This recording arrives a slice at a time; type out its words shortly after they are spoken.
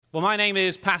Well, my name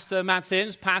is Pastor Matt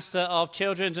Sims, pastor of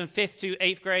children's and 5th to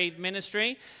 8th grade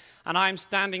ministry, and I'm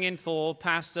standing in for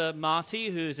Pastor Marty,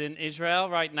 who's in Israel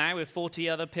right now with 40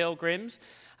 other pilgrims.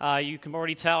 You can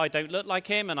already tell I don't look like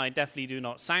him, and I definitely do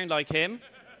not sound like him.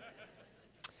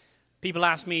 People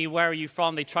ask me, where are you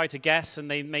from? They try to guess, and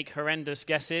they make horrendous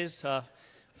guesses.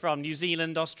 From New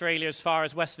Zealand, Australia, as far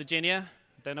as West Virginia.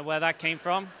 Don't know where that came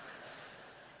from.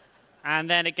 And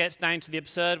then it gets down to the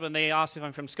absurd when they ask if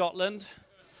I'm from Scotland.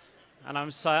 And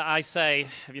I say,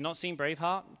 have you not seen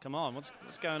Braveheart? Come on, what's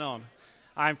going on?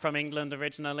 I'm from England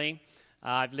originally.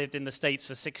 I've lived in the States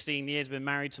for 16 years, been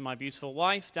married to my beautiful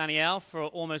wife, Danielle, for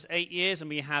almost 8 years, and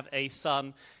we have a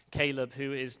son, Caleb,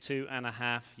 who is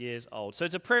 2.5 years old. So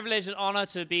it's a privilege and honor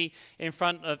to be in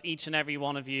front of each and every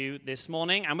one of you this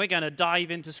morning, and we're going to dive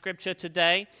into Scripture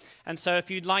today. And so if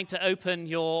you'd like to open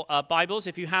your Bibles,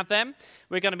 if you have them,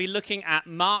 we're going to be looking at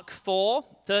Mark 4,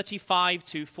 35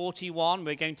 to 41.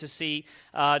 We're going to see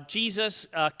Jesus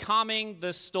calming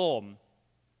the storm.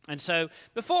 And so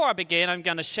before I begin, I'm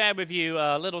going to share with you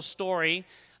a little story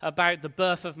about the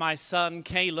birth of my son,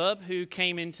 Caleb, who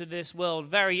came into this world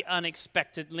very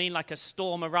unexpectedly, like a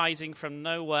storm arising from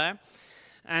nowhere.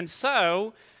 And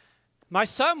so my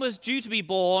son was due to be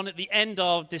born at the end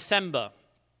of December.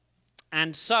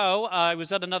 And so I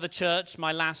was at another church,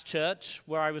 my last church,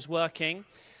 where I was working.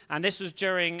 And this was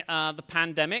during the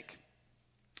pandemic.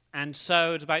 And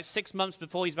so it's about 6 months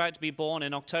before he's about to be born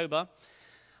in October.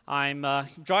 I'm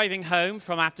driving home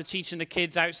from after teaching the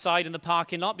kids outside in the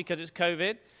parking lot because it's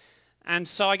COVID. And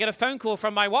so I get a phone call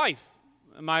from my wife.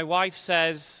 My wife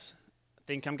says, I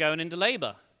think I'm going into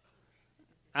labor.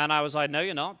 And I was like, no,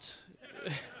 you're not.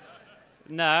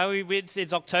 No,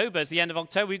 it's October. It's the end of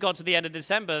October. We got to the end of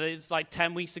December. It's like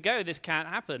 10 weeks ago. This can't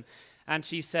happen. And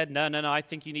she said, no, I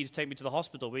think you need to take me to the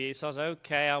hospital. So I was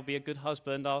okay, I'll be a good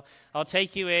husband. I'll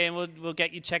take you in. We'll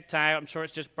get you checked out. I'm sure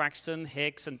it's just Braxton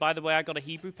Hicks. And by the way, I got a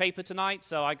Hebrew paper tonight,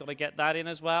 so I got to get that in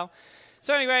as well.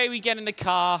 So anyway, we get in the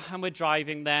car and we're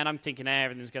driving there, and I'm thinking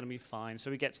everything's going to be fine. So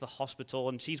we get to the hospital,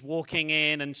 and she's walking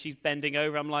in and she's bending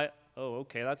over. I'm like, oh,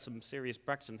 okay, that's some serious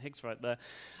Braxton Hicks right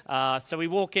there. So we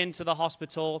walk into the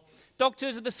hospital.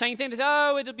 Doctors are the same thing. They say,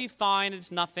 oh, it'll be fine.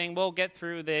 It's nothing. We'll get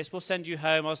through this. We'll send you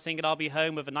home. I was thinking I'll be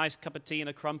home with a nice cup of tea and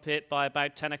a crumpet by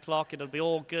about 10 o'clock. It'll be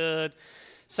all good.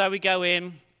 So we go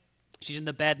in. She's in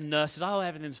the bed, and nurse says, oh,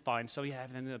 everything's fine. So, yeah,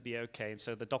 everything will be okay. And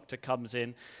so the doctor comes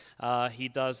in. He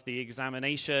does the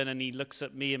examination, and he looks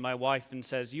at me and my wife and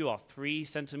says, you are 3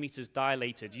 centimeters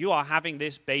dilated. You are having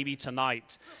this baby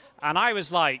tonight. And I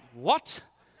was like, what?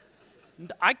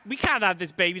 We can't have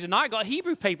this baby tonight. I got a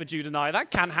Hebrew paper due tonight.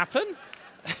 That can't happen.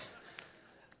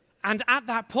 And at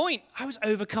that point, I was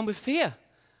overcome with fear.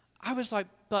 I was like,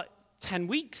 but 10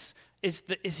 weeks, is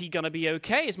he going to be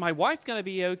okay? Is my wife going to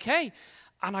be okay?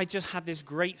 And I just had this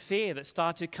great fear that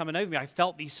started coming over me. I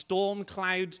felt these storm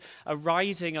clouds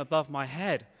arising above my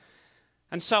head.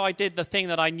 And so I did the thing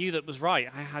that I knew that was right.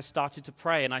 I started to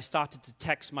pray, and I started to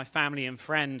text my family and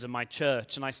friends and my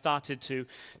church, and I started to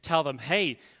tell them,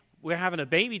 hey, we're having a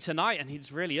baby tonight, and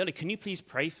it's really early. Can you please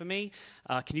pray for me?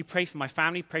 Can you pray for my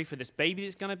family? Pray for this baby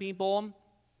that's going to be born?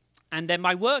 And then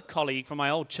my work colleague from my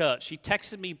old church, she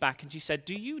texted me back and she said,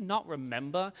 do you not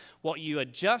remember what you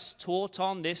had just taught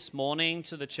on this morning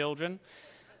to the children?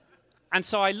 And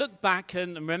so I looked back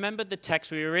and remembered the text.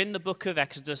 We were in the book of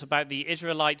Exodus about the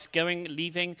Israelites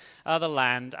leaving the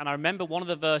land. And I remember one of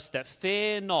the verses that,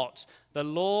 fear not, the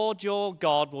Lord your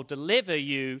God will deliver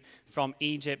you from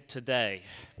Egypt today.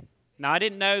 Now, I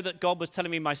didn't know that God was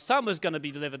telling me my son was going to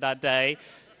be delivered that day.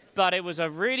 But it was a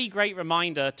really great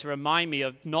reminder to remind me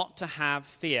of not to have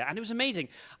fear. And it was amazing.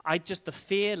 The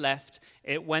fear left,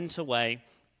 it went away,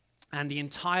 and the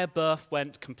entire birth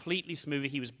went completely smoothly.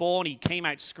 He was born, he came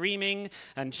out screaming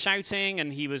and shouting,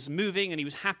 and he was moving, and he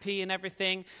was happy and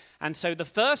everything. And so the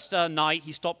first night,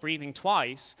 he stopped breathing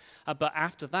twice. But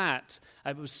after that,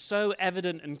 it was so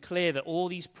evident and clear that all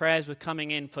these prayers were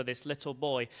coming in for this little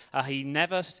boy. He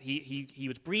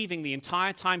was breathing the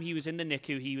entire time he was in the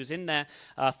NICU. He was in there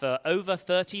for over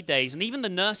 30 days. And even the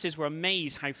nurses were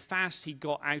amazed how fast he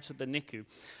got out of the NICU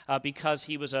because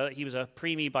he was a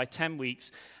preemie by 10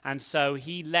 weeks. And so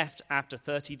he left after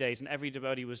 30 days, and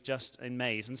everybody was just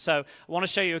amazed. And so I want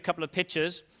to show you a couple of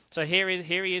pictures. So here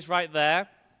he is right there.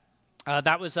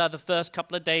 That was the first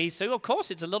couple of days. So, of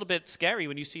course, it's a little bit scary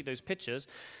when you see those pictures.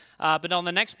 But on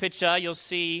the next picture, you'll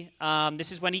see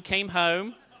this is when he came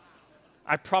home.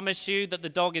 I promise you that the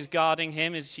dog is guarding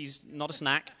him. She's not a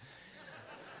snack.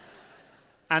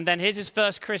 And then here's his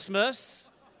first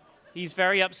Christmas. He's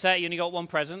very upset. He only got one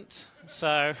present.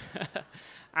 So,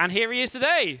 and here he is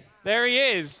today. There he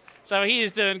is. So he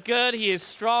is doing good, he is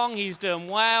strong, he's doing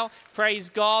well. Praise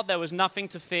God, there was nothing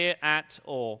to fear at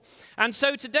all. And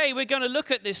so today we're going to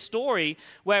look at this story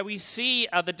where we see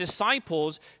the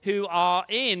disciples who are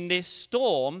in this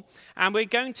storm, and we're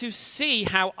going to see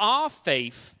how our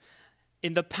faith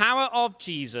in the power of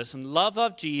Jesus and love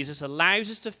of Jesus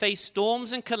allows us to face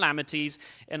storms and calamities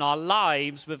in our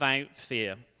lives without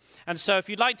fear. And so if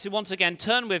you'd like to once again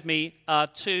turn with me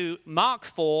to Mark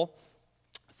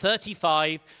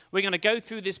 4:35, we're going to go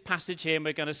through this passage here and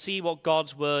we're going to see what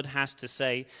God's word has to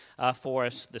say for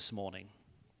us this morning.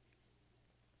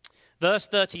 Verse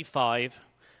 35,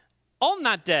 on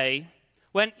that day,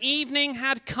 when evening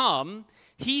had come,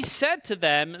 he said to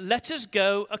them, let us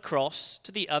go across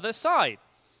to the other side.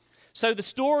 So the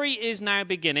story is now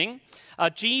beginning.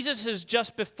 Jesus has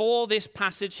just before this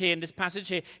passage here,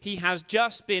 he has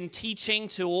just been teaching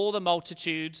to all the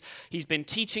multitudes. He's been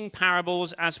teaching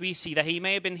parables, as we see that he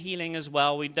may have been healing as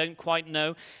well. We don't quite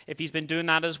know if he's been doing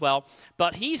that as well.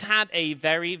 But he's had a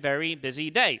very, very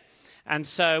busy day. And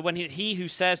so when he who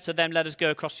says to them, let us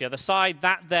go across the other side,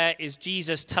 that there is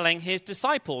Jesus telling his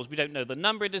disciples. We don't know the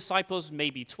number of disciples,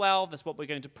 maybe 12. That's what we're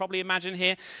going to probably imagine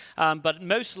here. But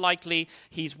most likely,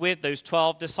 he's with those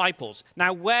 12 disciples.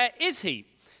 Now, where is he?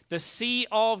 The Sea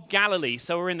of Galilee.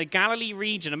 So we're in the Galilee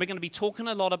region, and we're going to be talking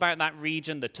a lot about that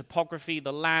region, the topography,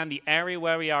 the land, the area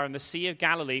where we are in the Sea of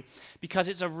Galilee, because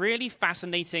it's a really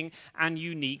fascinating and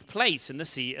unique place in the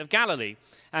Sea of Galilee.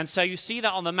 And so you see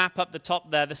that on the map up the top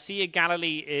there. The Sea of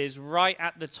Galilee is right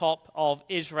at the top of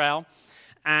Israel.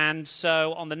 And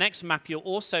so on the next map, you'll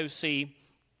also see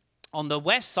on the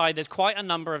west side, there's quite a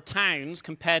number of towns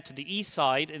compared to the east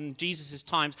side in Jesus'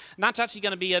 times. And that's actually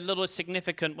going to be a little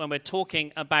significant when we're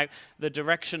talking about the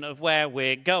direction of where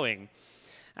we're going.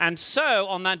 And so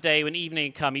on that day when evening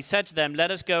had come, he said to them,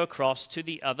 let us go across to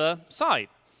the other side.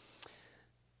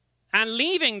 And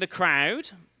leaving the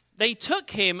crowd, they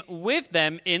took him with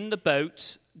them in the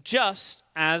boat just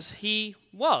as he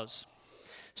was.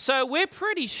 So we're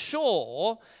pretty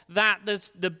sure that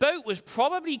the boat was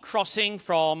probably crossing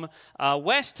from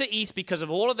west to east because of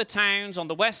all of the towns on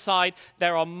the west side.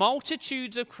 There are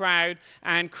multitudes of crowd,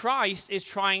 and Christ is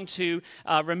trying to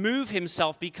remove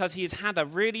himself because he has had a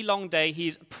really long day.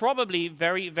 He's probably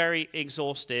very, very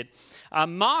exhausted.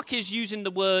 Mark is using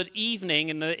the word evening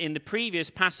in the previous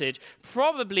passage,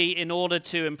 probably in order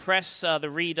to impress the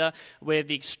reader with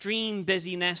the extreme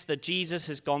busyness that Jesus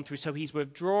has gone through. So he's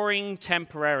withdrawing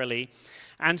temporarily.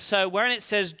 And so when it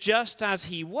says just as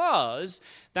he was,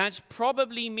 that's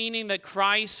probably meaning that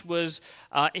Christ was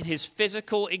in his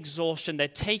physical exhaustion. They're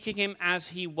taking him as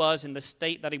he was in the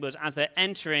state that he was as they're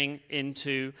entering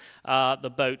into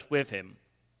the boat with him.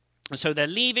 And so they're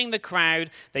leaving the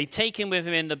crowd. They take him with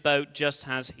him in the boat just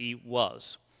as he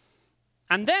was.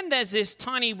 And then there's this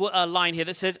tiny line here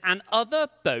that says, and other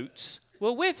boats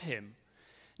were with him.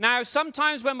 Now,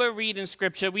 sometimes when we're reading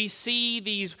scripture, we see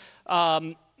these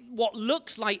what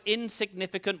looks like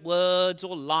insignificant words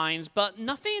or lines, but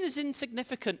nothing is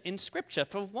insignificant in Scripture.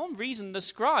 For one reason, the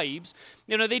scribes,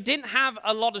 they didn't have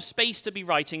a lot of space to be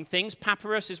writing things.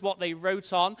 Papyrus is what they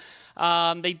wrote on.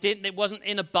 It wasn't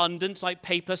in abundance like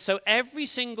paper, so every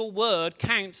single word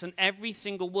counts, and every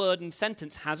single word and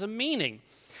sentence has a meaning.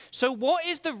 So what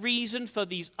is the reason for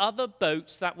these other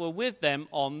boats that were with them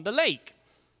on the lake?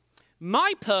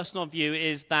 My personal view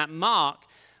is that Mark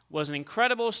was an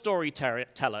incredible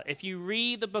storyteller. If you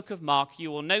read the book of Mark,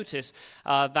 you will notice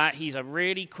that he's a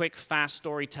really quick, fast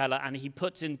storyteller, and he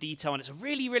puts in detail, and it's a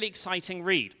really, really exciting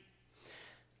read.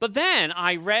 But then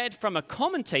I read from a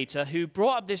commentator who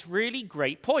brought up this really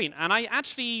great point, and I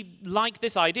actually like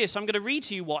this idea, so I'm going to read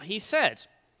to you what he said.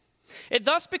 It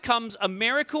thus becomes a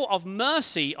miracle of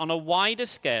mercy on a wider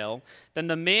scale than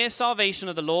the mere salvation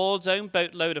of the Lord's own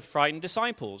boatload of frightened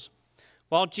disciples.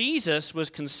 While Jesus was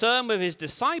concerned with his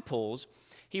disciples,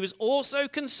 he was also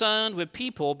concerned with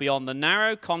people beyond the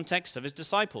narrow context of his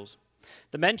disciples.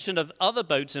 The mention of other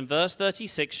boats in verse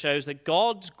 36 shows that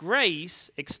God's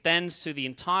grace extends to the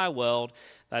entire world,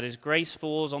 that his grace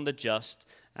falls on the just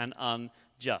and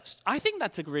unjust. I think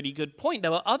that's a really good point.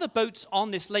 There were other boats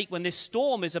on this lake when this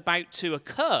storm is about to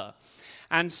occur.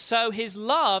 And so his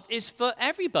love is for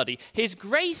everybody. His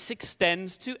grace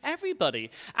extends to everybody.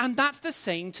 And that's the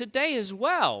same today as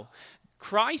well.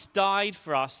 Christ died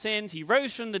for our sins. He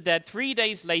rose from the dead 3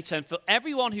 days later. And for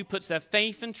everyone who puts their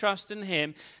faith and trust in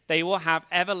him, they will have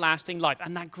everlasting life.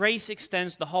 And that grace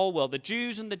extends to the whole world, the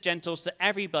Jews and the Gentiles, to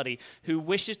everybody who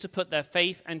wishes to put their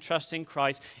faith and trust in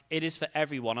Christ. It is for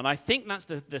everyone. And I think that's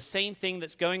the same thing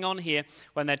that's going on here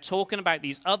when they're talking about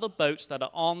these other boats that are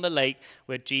on the lake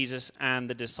with Jesus and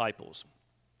the disciples.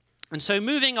 And so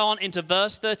moving on into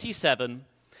verse 37,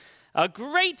 A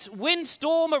great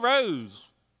windstorm arose.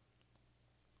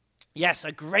 Yes,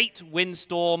 a great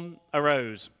windstorm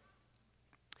arose.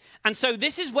 And so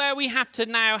this is where we have to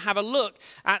now have a look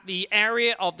at the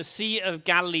area of the Sea of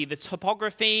Galilee, the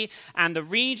topography and the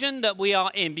region that we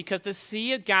are in, because the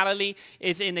Sea of Galilee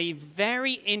is in a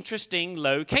very interesting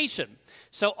location.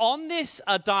 So on this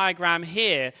diagram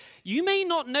here, you may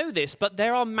not know this, but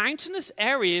there are mountainous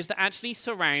areas that actually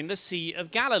surround the Sea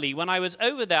of Galilee. When I was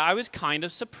over there, I was kind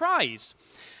of surprised.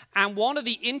 And one of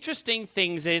the interesting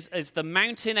things is the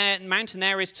mountain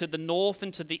areas to the north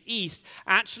and to the east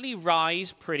actually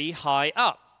rise pretty high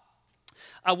up.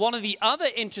 One of the other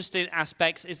interesting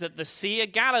aspects is that the Sea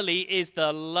of Galilee is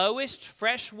the lowest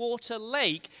freshwater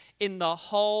lake in the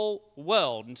whole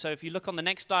world. And so if you look on the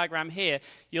next diagram here,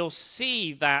 you'll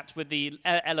see that with the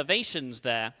elevations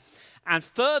there. And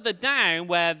further down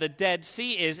where the Dead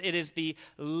Sea is, it is the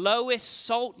lowest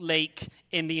salt lake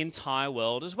in the entire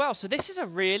world as well. So this is a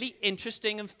really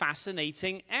interesting and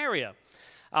fascinating area.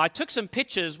 I took some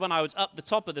pictures when I was up the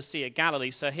top of the Sea of Galilee,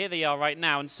 so here they are right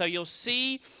now. And so you'll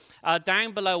see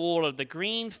down below all of the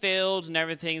green fields and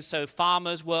everything, so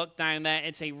farmers work down there.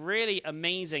 It's a really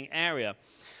amazing area.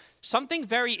 Something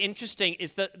very interesting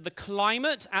is that the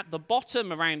climate at the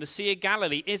bottom around the Sea of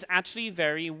Galilee is actually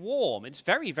very warm. It's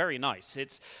very, very nice.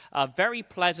 It's very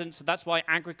pleasant, so that's why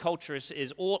agriculture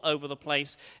is all over the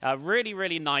place. Really,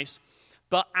 really nice.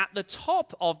 But at the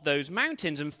top of those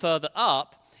mountains and further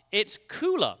up, it's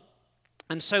cooler.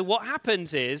 And so what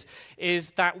happens is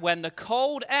that when the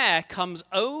cold air comes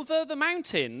over the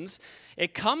mountains,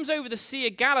 it comes over the Sea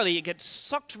of Galilee, it gets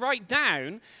sucked right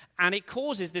down, and it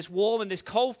causes this warm and this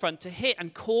cold front to hit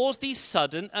and cause these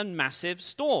sudden and massive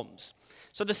storms.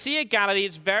 So the Sea of Galilee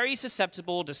is very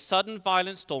susceptible to sudden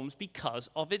violent storms because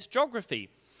of its geography.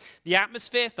 The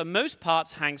atmosphere for most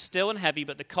parts hangs still and heavy,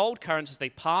 but the cold currents as they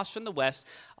pass from the west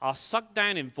are sucked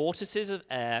down in vortices of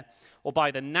air or by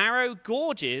the narrow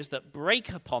gorges that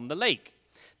break upon the lake.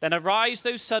 Then arise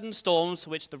those sudden storms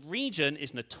for which the region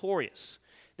is notorious.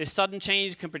 This sudden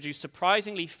change can produce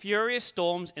surprisingly furious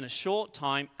storms in a short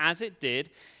time, as it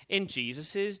did in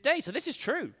Jesus' day. So this is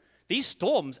true. These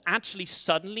storms actually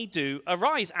suddenly do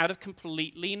arise out of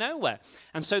completely nowhere.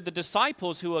 And so the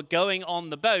disciples who are going on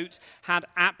the boat had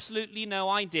absolutely no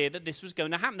idea that this was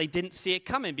going to happen. They didn't see it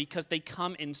coming because they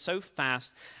come in so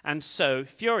fast and so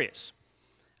furious.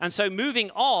 And so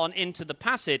moving on into the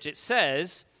passage, it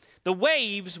says, the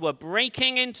waves were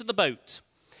breaking into the boat,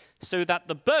 so that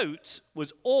the boat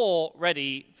was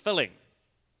already filling.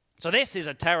 So this is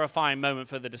a terrifying moment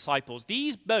for the disciples.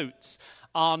 These boats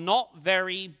are not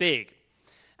very big.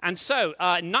 And so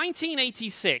in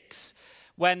 1986,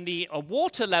 when the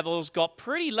water levels got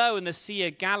pretty low in the Sea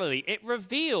of Galilee, it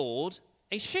revealed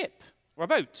a ship or a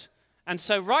boat. And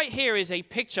so right here is a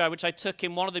picture which I took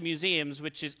in one of the museums,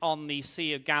 which is on the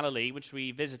Sea of Galilee, which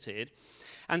we visited.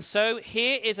 And so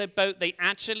here is a boat they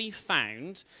actually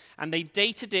found, and they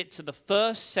dated it to the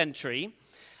 1st century.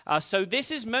 So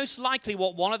this is most likely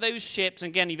what one of those ships, and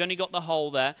again, you've only got the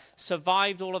hull there,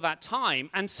 survived all of that time.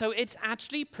 And so it's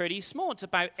actually pretty small. It's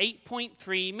about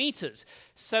 8.3 meters.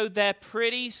 So they're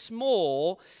pretty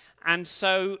small, and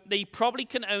so they probably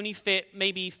can only fit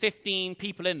maybe 15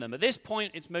 people in them. At this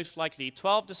point, it's most likely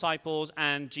 12 disciples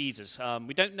and Jesus.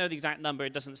 We don't know the exact number.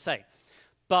 It doesn't say.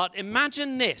 But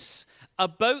imagine this. A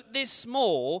boat this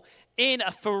small in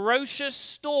a ferocious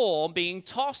storm being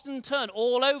tossed and turned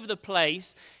all over the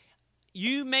place,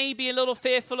 you may be a little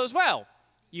fearful as well.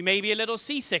 You may be a little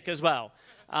seasick as well.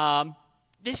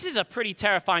 This is a pretty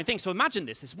terrifying thing. So imagine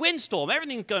this windstorm,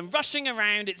 everything's going rushing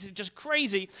around, it's just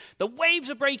crazy. The waves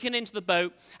are breaking into the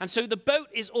boat, and so the boat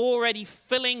is already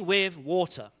filling with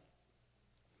water.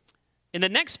 In the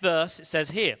next verse, it says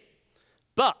here,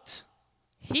 but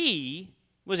he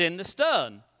was in the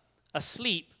stern,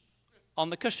 asleep on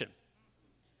the cushion.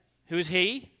 Who is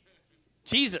he?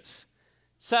 Jesus.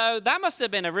 So that must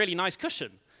have been a really nice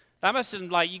cushion. That must have been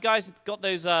like, you guys got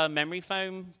those memory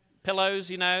foam pillows,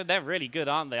 you know? They're really good,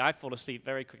 aren't they? I fall asleep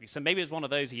very quickly. So maybe it was one of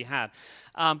those he had.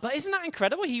 But isn't that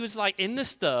incredible? He was like in the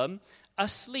stern,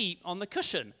 asleep on the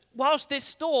cushion, whilst this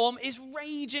storm is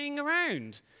raging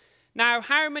around. Now,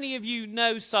 how many of you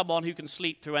know someone who can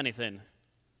sleep through anything?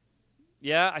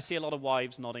 Yeah, I see a lot of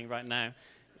wives nodding right now.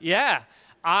 Yeah,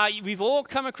 we've all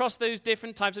come across those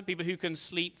different types of people who can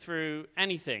sleep through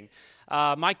anything.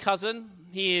 My cousin,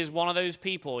 he is one of those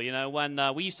people, you know, when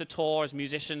we used to tour as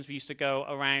musicians, we used to go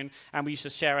around and we used to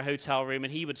share a hotel room,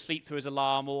 and he would sleep through his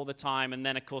alarm all the time, and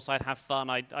then, of course, I'd have fun.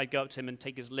 I'd go up to him and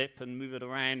take his lip and move it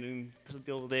around and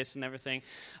do all this and everything.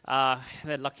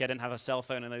 They're lucky I didn't have a cell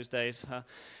phone in those days.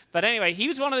 But anyway, he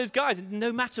was one of those guys, and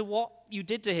no matter what you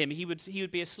did to him, he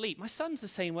would be asleep. My son's the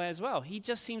same way as well. He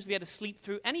just seems to be able to sleep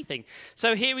through anything.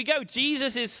 So here we go.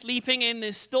 Jesus is sleeping in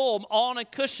this storm on a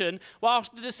cushion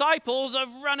whilst the disciples are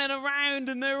running around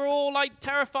and they're all like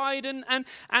terrified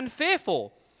and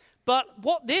fearful. But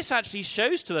what this actually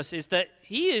shows to us is that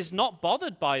he is not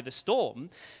bothered by the storm.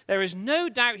 There is no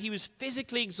doubt he was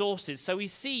physically exhausted. So we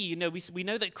see, we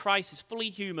know that Christ is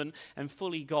fully human and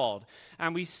fully God.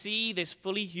 And we see this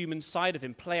fully human side of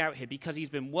him play out here because he's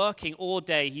been working all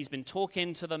day. He's been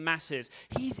talking to the masses.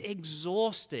 He's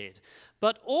exhausted.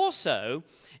 But also,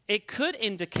 it could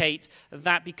indicate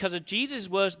that because of Jesus'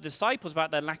 words to the disciples about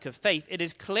their lack of faith, it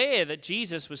is clear that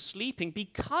Jesus was sleeping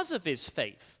because of his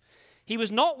faith. He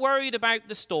was not worried about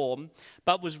the storm,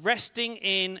 but was resting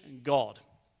in God.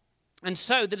 And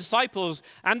so the disciples,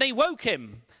 and they woke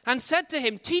him and said to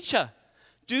him, "Teacher,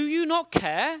 do you not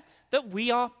care that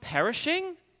we are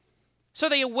perishing?" So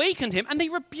they awakened him and they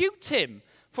rebuked him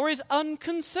for his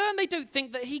unconcern. They don't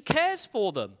think that he cares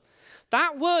for them.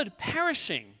 That word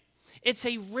perishing, it's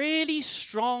a really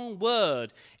strong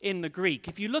word in the Greek.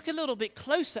 If you look a little bit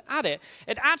closer at it,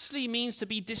 it actually means to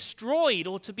be destroyed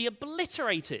or to be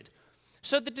obliterated.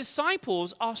 So the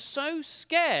disciples are so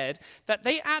scared that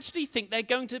they actually think they're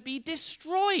going to be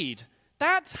destroyed.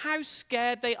 That's how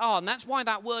scared they are. And that's why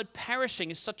that word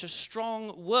perishing is such a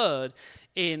strong word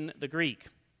in the Greek.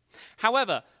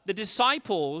 However, the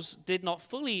disciples did not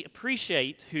fully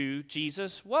appreciate who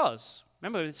Jesus was.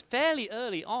 Remember, it's fairly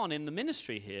early on in the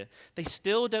ministry here. They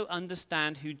still don't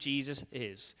understand who Jesus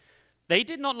is. They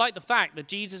did not like the fact that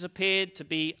Jesus appeared to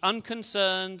be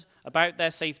unconcerned about their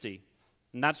safety.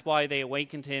 And that's why they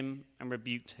awakened him and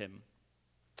rebuked him.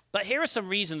 But here are some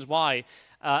reasons why,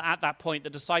 at that point, the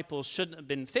disciples shouldn't have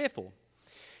been fearful.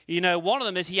 One of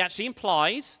them is he actually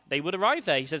implies they would arrive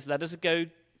there. He says, "Let us go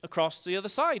across to the other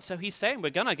side." So he's saying, we're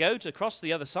going to go across to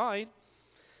the other side.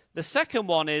 The second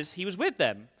one is he was with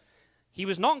them. He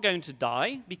was not going to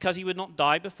die because he would not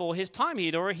die before his time.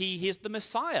 He is the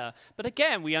Messiah. But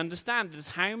again, we understand that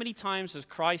how many times does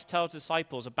Christ tell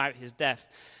disciples about his death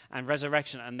and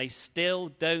resurrection, and they still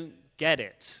don't get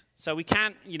it. So we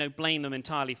can't, blame them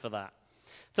entirely for that.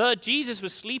 Third, Jesus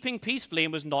was sleeping peacefully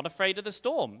and was not afraid of the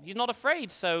storm. He's not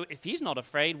afraid, so if he's not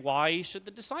afraid, why should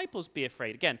the disciples be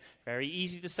afraid? Again, very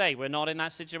easy to say. We're not in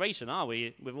that situation, are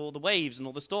we, with all the waves and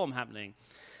all the storm happening?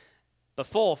 But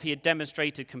fourth, he had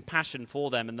demonstrated compassion for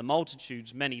them and the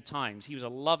multitudes many times. He was a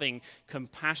loving,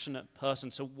 compassionate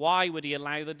person, so why would he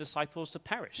allow the disciples to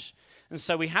perish? And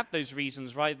so we have those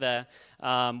reasons right there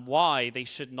why they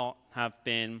should not have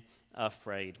been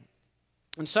afraid.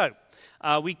 And so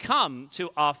we come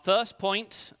to our first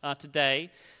point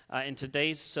today in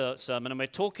today's sermon, and we're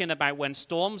talking about when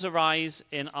storms arise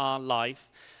in our life,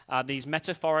 these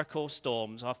metaphorical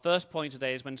storms. Our first point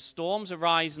today is when storms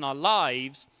arise in our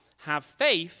lives, have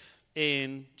faith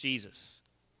in Jesus.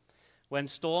 When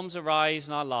storms arise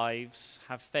in our lives,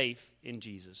 have faith in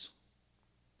Jesus.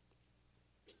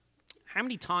 How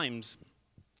many times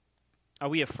are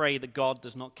we afraid that God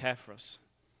does not care for us?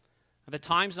 Are there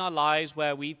times in our lives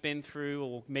where we've been through,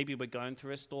 or maybe we're going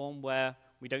through a storm where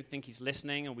we don't think he's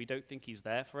listening or we don't think he's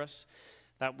there for us,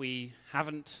 that we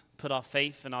haven't put our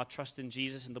faith and our trust in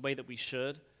Jesus in the way that we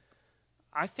should?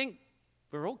 I think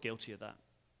we're all guilty of that.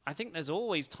 I think there's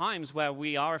always times where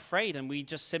we are afraid and we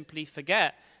just simply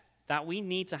forget that we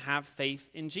need to have faith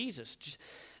in Jesus.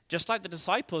 Just like the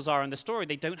disciples are in the story,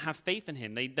 they don't have faith in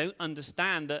him. They don't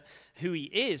understand who he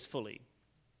is fully.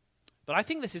 But I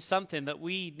think this is something that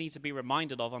we need to be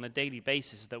reminded of on a daily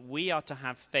basis, that we are to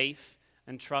have faith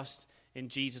and trust in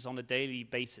Jesus on a daily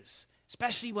basis,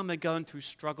 especially when we're going through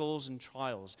struggles and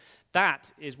trials.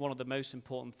 That is one of the most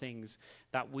important things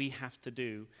that we have to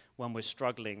do when we're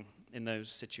struggling in those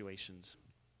situations.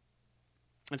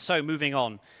 And so moving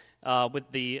on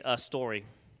with the story.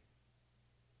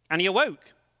 And he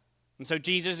awoke. And so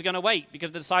Jesus is going to wait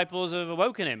because the disciples have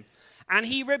awoken him. And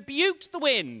he rebuked the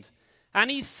wind. And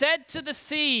he said to the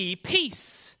sea,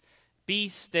 "Peace, be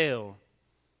still."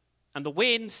 And the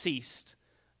wind ceased.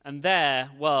 And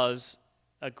there was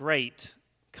a great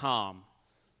calm.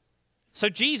 So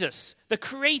Jesus, the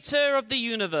creator of the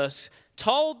universe,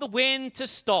 told the wind to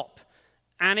stop.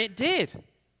 And it did.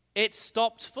 It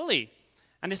stopped fully.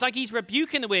 And it's like he's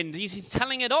rebuking the wind. He's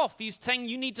telling it off. He's saying,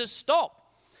 you need to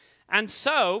stop. And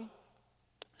so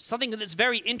something that's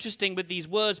very interesting with these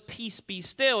words, peace be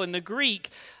still. In the Greek,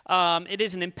 it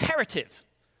is an imperative.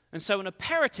 And so an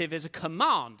imperative is a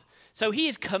command. So he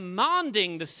is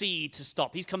commanding the sea to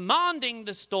stop. He's commanding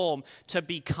the storm to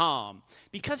be calm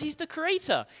because he's the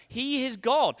creator. He is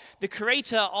God, the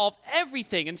creator of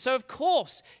everything. And so, of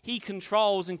course, he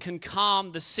controls and can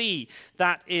calm the sea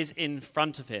that is in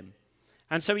front of him.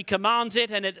 And so he commands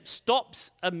it and it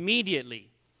stops immediately.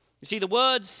 You see, the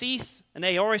word cease, an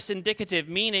aorist indicative,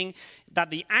 meaning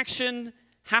that the action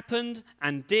happened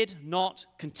and did not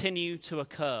continue to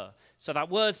occur. So that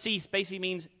word cease basically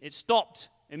means it stopped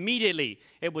immediately.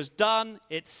 It was done,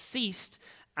 it ceased,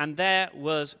 and there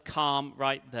was calm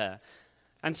right there.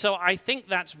 And so I think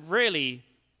that's really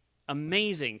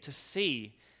amazing to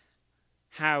see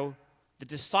how the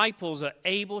disciples are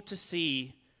able to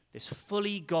see this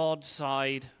fully God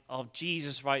side of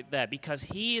Jesus right there, because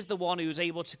he is the one who is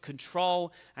able to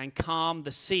control and calm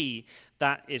the sea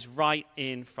that is right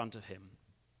in front of him.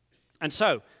 And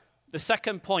so, the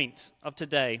second point of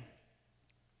today,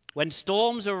 when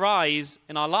storms arise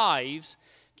in our lives,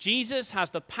 Jesus has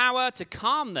the power to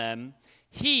calm them.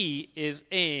 He is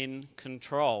in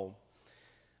control.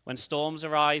 When storms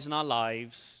arise in our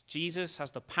lives, Jesus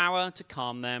has the power to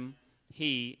calm them.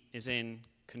 He is in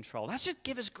control. That should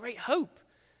give us great hope.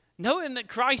 Knowing that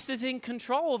Christ is in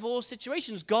control of all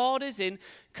situations. God is in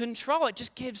control. It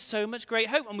just gives so much great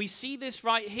hope. And we see this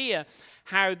right here,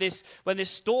 how when this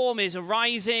storm is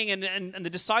arising and the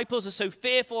disciples are so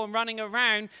fearful and running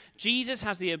around, Jesus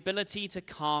has the ability to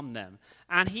calm them.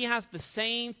 And he has the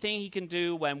same thing he can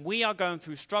do when we are going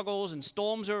through struggles and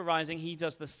storms are arising. He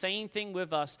does the same thing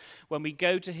with us when we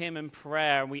go to him in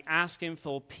prayer and we ask him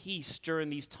for peace during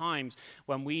these times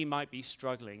when we might be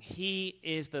struggling. He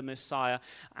is the Messiah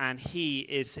and he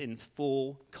is in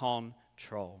full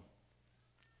control.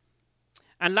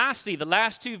 And lastly, the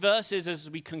last two verses as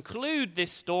we conclude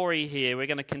this story here, we're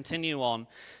going to continue on.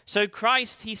 So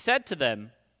Christ, he said to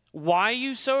them, "Why are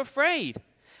you so afraid?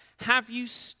 Have you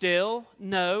still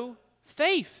no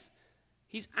faith?"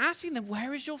 He's asking them,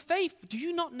 where is your faith? Do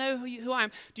you not know who I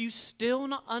am? Do you still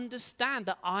not understand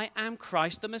that I am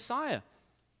Christ the Messiah?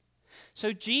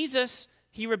 So Jesus,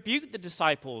 he rebuked the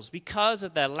disciples because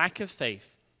of their lack of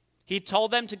faith. He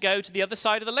told them to go to the other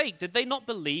side of the lake. Did they not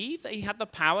believe that he had the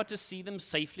power to see them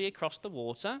safely across the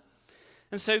water?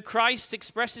 And so Christ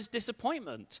expresses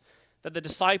disappointment that the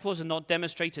disciples had not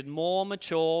demonstrated more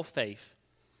mature faith.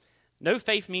 No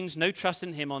faith means no trust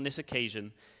in him on this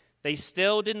occasion. They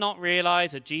still did not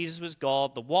realize that Jesus was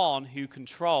God, the one who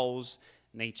controls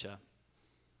nature.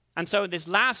 And so in this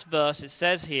last verse it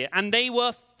says here, "And they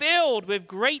were filled with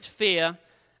great fear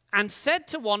and said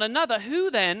to one another, 'Who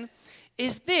then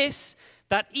is this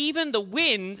that even the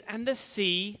wind and the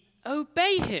sea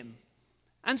obey him?'"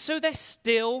 And so they're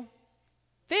still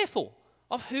fearful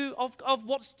of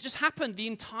what's just happened, the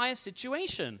entire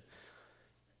situation.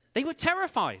 They were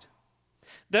terrified.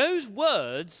 Those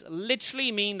words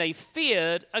literally mean they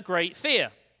feared a great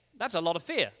fear. That's a lot of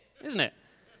fear, isn't it?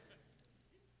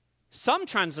 Some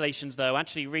translations, though,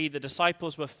 actually read the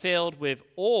disciples were filled with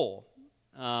awe.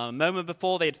 A moment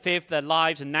before they had feared for their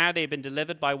lives, and now they had been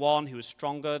delivered by one who was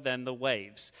stronger than the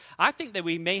waves. I think that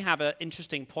we may have an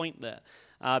interesting point there,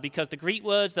 because the Greek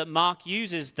words that Mark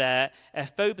uses there,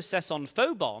 ephobeseson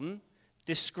phobon,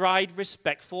 describe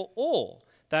respectful awe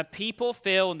that people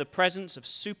feel in the presence of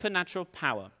supernatural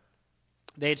power.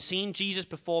 They had seen Jesus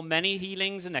perform many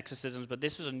healings and exorcisms, but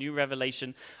this was a new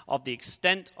revelation of the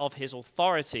extent of his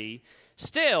authority.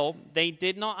 Still, they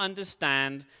did not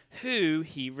understand who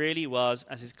he really was,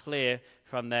 as is clear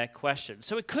from their question.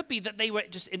 So it could be that they were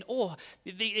just in awe.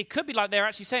 It could be like they're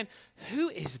actually saying, "Who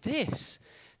is this?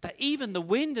 That even the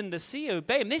wind and the sea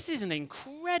obey him." This is an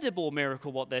incredible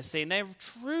miracle what they're seeing. They're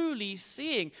truly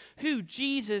seeing who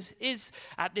Jesus is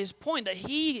at this point, that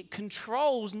he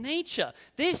controls nature.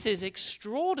 This is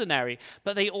extraordinary.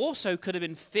 But they also could have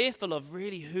been fearful of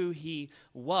really who he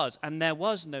was. And there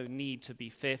was no need to be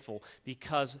fearful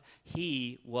because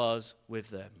he was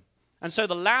with them. And so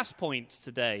the last point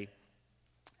today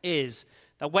is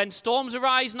that when storms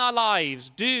arise in our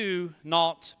lives, do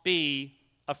not be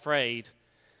afraid.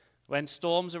 When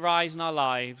storms arise in our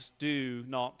lives, do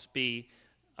not be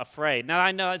afraid. Now,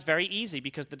 I know it's very easy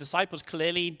because the disciples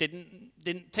clearly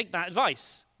didn't take that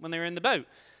advice when they were in the boat.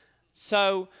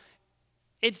 So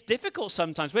it's difficult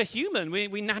sometimes. We're human.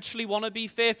 We naturally want to be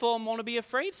fearful and want to be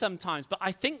afraid sometimes. But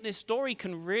I think this story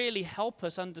can really help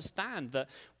us understand that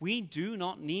we do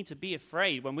not need to be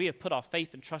afraid when we have put our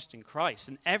faith and trust in Christ.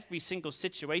 In every single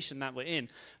situation that we're in,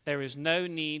 there is no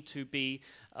need to be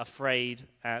afraid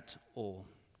at all.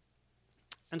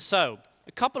 And so,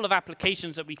 a couple of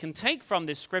applications that we can take from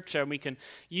this scripture and we can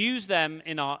use them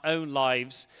in our own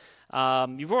lives.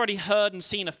 You've already heard and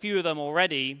seen a few of them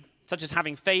already, such as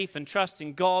having faith and trust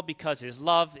in God because his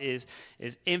love is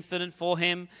infinite for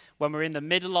him. When we're in the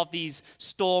middle of these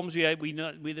storms, we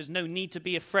know there's no need to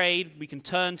be afraid. We can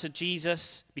turn to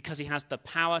Jesus because he has the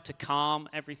power to calm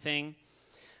everything.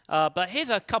 But here's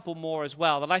a couple more as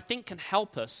well that I think can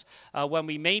help us when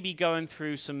we may be going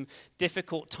through some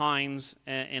difficult times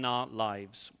in our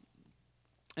lives.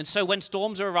 And so when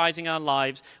storms are arising in our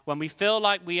lives, when we feel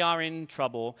like we are in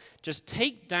trouble, just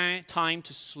take time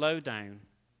to slow down.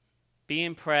 Be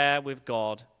in prayer with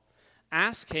God.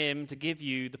 Ask him to give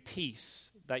you the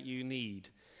peace that you need.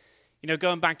 You know,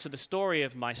 going back to the story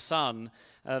of my son,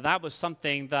 that was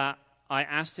something that I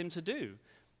asked him to do.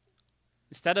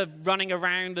 Instead of running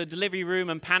around the delivery room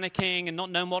and panicking and not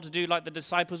knowing what to do like the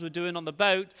disciples were doing on the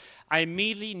boat, I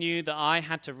immediately knew that I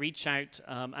had to reach out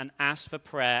and ask for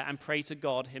prayer and pray to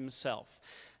God himself.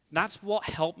 That's what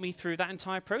helped me through that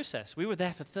entire process. We were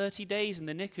there for 30 days in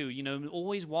the NICU, you know,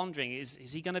 always wondering, is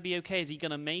he going to be okay? Is he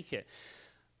going to make it?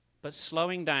 But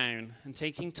slowing down and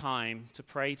taking time to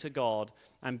pray to God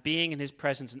and being in his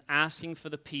presence and asking for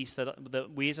the peace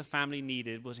that we as a family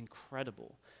needed was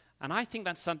incredible. And I think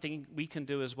that's something we can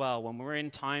do as well when we're in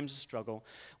times of struggle,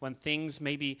 when things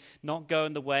maybe not go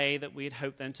in the way that we'd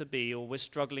hoped them to be, or we're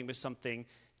struggling with something.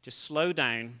 Just slow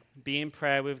down, be in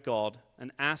prayer with God,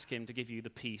 and ask him to give you the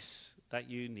peace that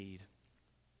you need.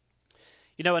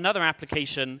 You know, another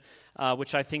application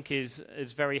which I think is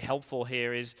very helpful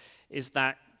here is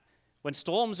that when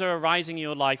storms are arising in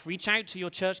your life, reach out to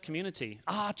your church community.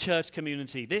 Our church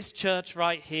community, this church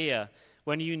right here,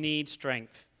 when you need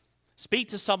strength. Speak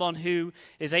to someone who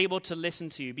is able to listen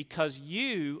to you because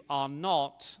you are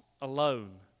not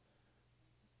alone.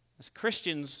 As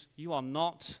Christians, you are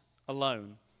not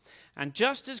alone. And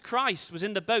just as Christ was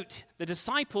in the boat, the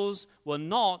disciples were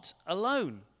not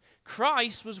alone.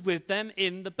 Christ was with them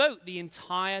in the boat the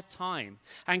entire time.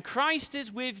 And Christ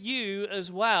is with you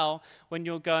as well when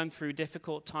you're going through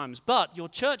difficult times. But your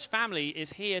church family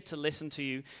is here to listen to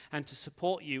you and to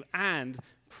support you and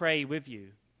pray with you.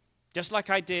 Just like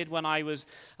I did when I was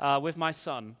with my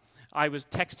son. I was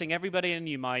texting everybody I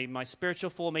knew, my spiritual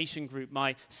formation group,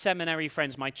 my seminary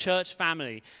friends, my church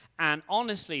family. And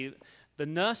honestly, the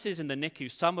nurses in the NICU,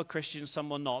 some were Christians, some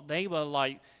were not. They were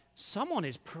like, someone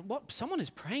is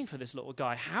praying for this little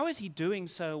guy. How is he doing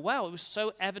so well? It was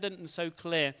so evident and so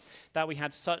clear that we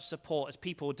had such support as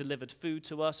people delivered food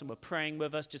to us and were praying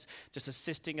with us, just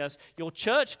assisting us. Your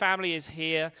church family is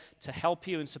here to help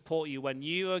you and support you when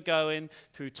you are going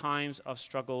through times of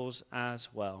struggles as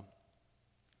well.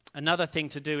 Another thing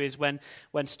to do is when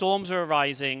storms are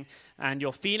arising and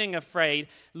you're feeling afraid,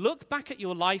 look back at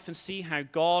your life and see how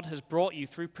God has brought you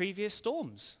through previous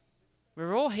storms.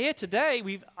 We're all here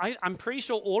today. I'm pretty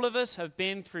sure all of us have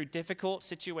been through difficult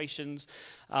situations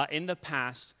in the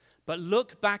past, but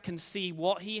look back and see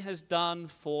what he has done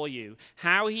for you,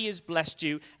 how he has blessed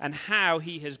you, and how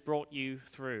he has brought you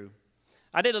through.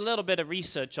 I did a little bit of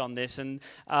research on this, and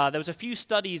there was a few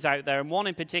studies out there, and one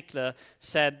in particular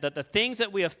said that the things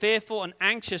that we are fearful and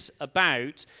anxious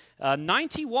about,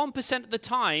 91% of the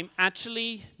time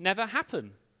actually never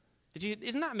happen.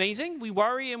 Isn't that amazing? We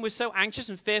worry and we're so anxious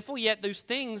and fearful, yet those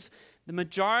things, the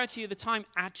majority of the time,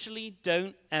 actually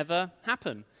don't ever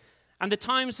happen. And the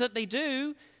times that they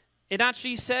do, it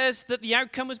actually says that the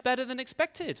outcome was better than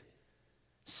expected.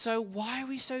 So why are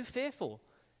we so fearful?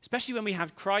 Especially when we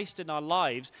have Christ in our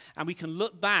lives and we can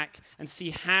look back and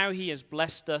see how he has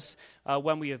blessed us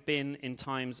when we have been in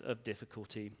times of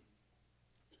difficulty.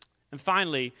 And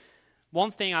finally,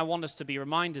 one thing I want us to be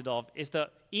reminded of is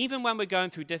that even when we're going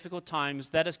through difficult times,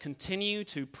 let us continue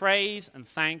to praise and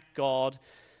thank God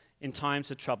in times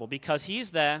of trouble because he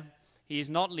is there, he is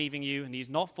not leaving you, and he's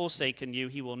not forsaken you.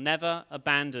 He will never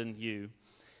abandon you.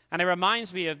 And it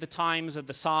reminds me of the times of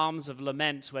the Psalms of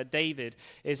Lament where David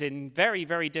is in very,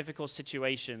 very difficult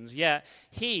situations. Yet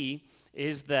he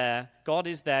is there, God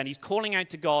is there, and he's calling out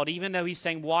to God, even though he's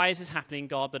saying, why is this happening,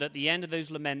 God? But at the end of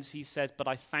those laments, he says, but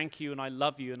I thank you and I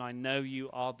love you and I know you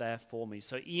are there for me.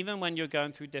 So even when you're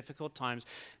going through difficult times,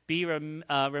 be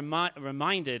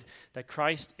reminded that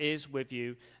Christ is with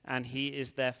you and he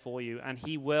is there for you and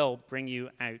he will bring you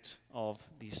out of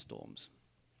these storms.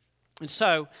 And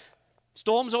so,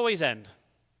 storms always end.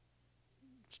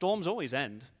 Storms always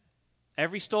end.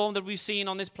 Every storm that we've seen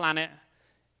on this planet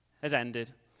has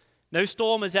ended. No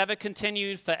storm has ever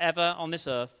continued forever on this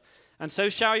earth, and so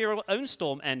shall your own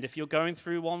storm end if you're going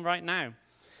through one right now.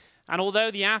 And although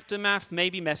the aftermath may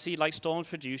be messy like storms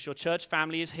produce, your church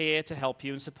family is here to help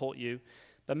you and support you.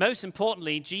 But most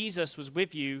importantly, Jesus was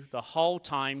with you the whole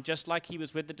time, just like he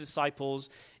was with the disciples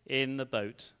in the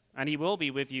boat. And he will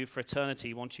be with you for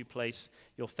eternity once you place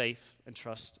your faith and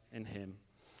trust in him.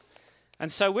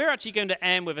 And so we're actually going to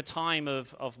end with a time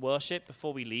of worship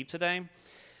before we leave today.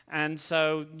 And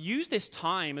so use this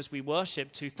time as we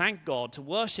worship to thank God, to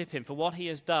worship him for what he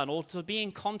has done, or to be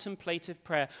in contemplative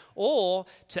prayer, or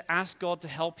to ask God to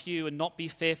help you and not be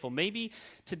fearful. Maybe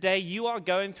today you are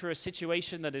going through a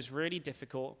situation that is really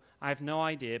difficult. I have no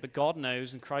idea, but God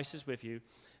knows and Christ is with you.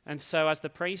 And so as the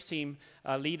praise team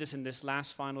lead us in this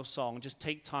last final song, just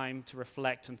take time to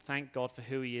reflect and thank God for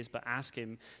who he is, but ask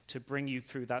him to bring you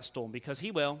through that storm, because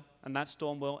he will, and that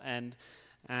storm will end.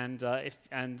 And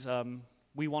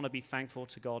we want to be thankful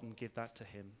to God and give that to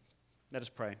him. Let us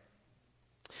pray.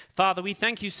 Father, we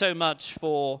thank you so much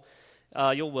for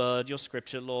your word, your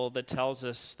scripture, Lord, that tells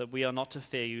us that we are not to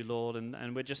fear you, Lord.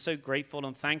 And we're just so grateful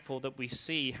and thankful that we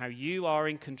see how you are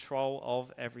in control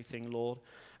of everything, Lord.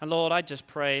 And Lord, I just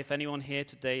pray if anyone here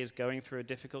today is going through a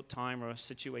difficult time or a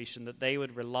situation, that they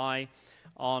would rely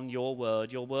on your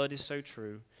word. Your word is so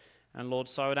true. And Lord,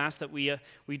 so I would ask that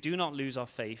we do not lose our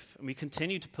faith, and we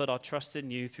continue to put our trust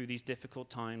in you through these difficult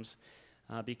times,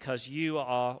 because you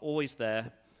are always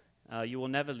there. You will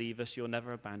never leave us. You will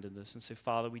never abandon us. And so,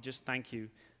 Father, we just thank you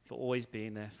for always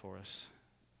being there for us.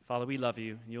 Father, we love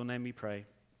you. In your name we pray.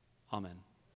 Amen.